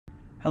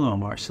Hello,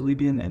 I'm Ara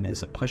Salibian, and it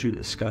is a pleasure to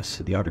discuss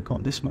the article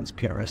in this month's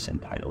PRS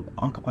entitled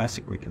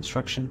Oncoplastic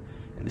Reconstruction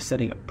in the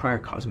Setting of Prior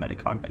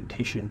Cosmetic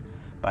Augmentation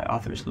by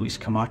authors Luis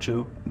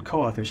Camacho and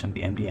co-authors from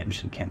the MD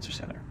Anderson Cancer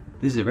Center.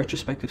 This is a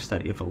retrospective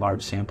study of a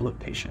large sample of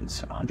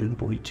patients,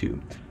 142,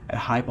 at a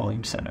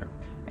high-volume center,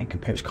 and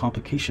compares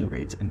complication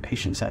rates and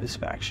patient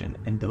satisfaction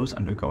in those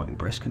undergoing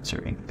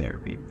breast-conserving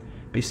therapy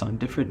based on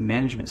different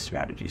management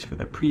strategies for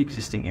their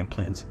pre-existing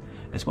implants,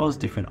 as well as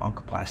different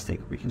oncoplastic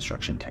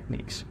reconstruction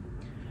techniques.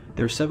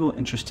 There are several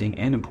interesting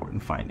and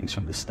important findings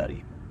from this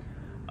study.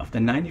 Of the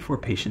 94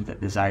 patients that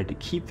desired to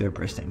keep their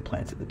breast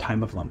implants at the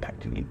time of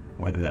lumpectomy,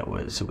 whether that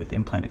was with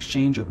implant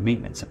exchange or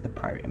maintenance of the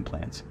prior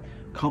implants,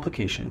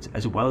 complications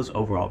as well as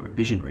overall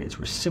revision rates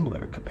were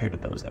similar compared to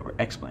those that were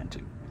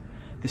explanted.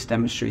 This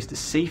demonstrates the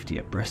safety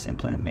of breast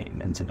implant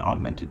maintenance in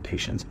augmented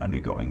patients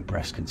undergoing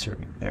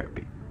breast-conserving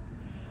therapy.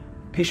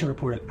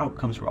 Patient-reported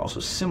outcomes were also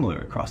similar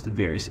across the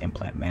various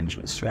implant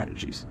management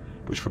strategies,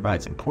 which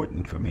provides important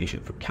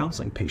information for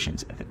counseling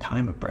patients at the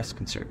time of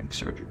breast-conserving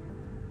surgery.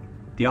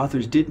 The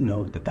authors did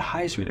note that the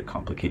highest rate of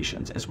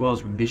complications, as well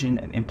as revision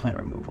and implant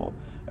removal,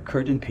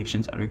 occurred in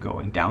patients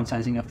undergoing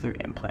downsizing of their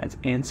implants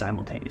and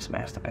simultaneous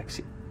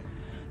mastopexy.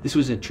 This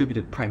was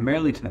attributed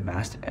primarily to the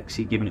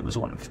mastopexy, given it was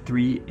one of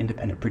 3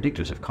 independent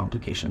predictors of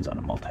complications on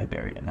a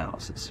multivariate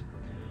analysis.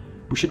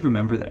 We should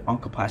remember that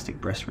oncoplastic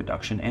breast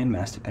reduction and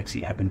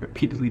mastopexy have been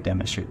repeatedly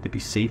demonstrated to be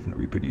safe and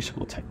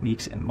reproducible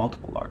techniques in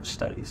multiple large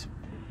studies.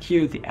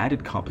 Here, the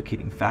added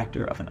complicating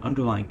factor of an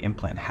underlying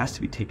implant has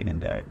to be taken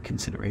into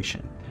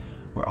consideration,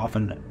 where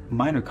often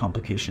minor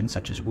complications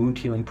such as wound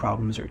healing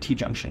problems or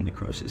T-junction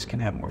necrosis can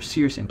have more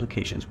serious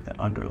implications with an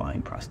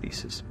underlying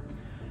prosthesis.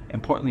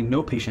 Importantly,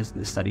 no patients in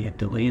this study had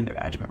delay in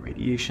their adjuvant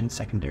radiation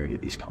secondary to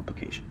these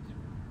complications.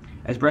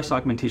 As breast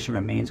augmentation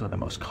remains one of the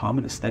most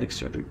common aesthetic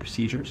surgery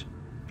procedures,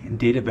 and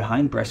data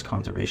behind breast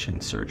conservation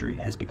surgery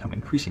has become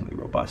increasingly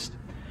robust,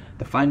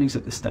 the findings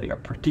of this study are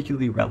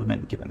particularly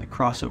relevant given the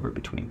crossover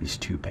between these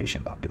two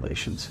patient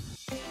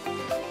populations.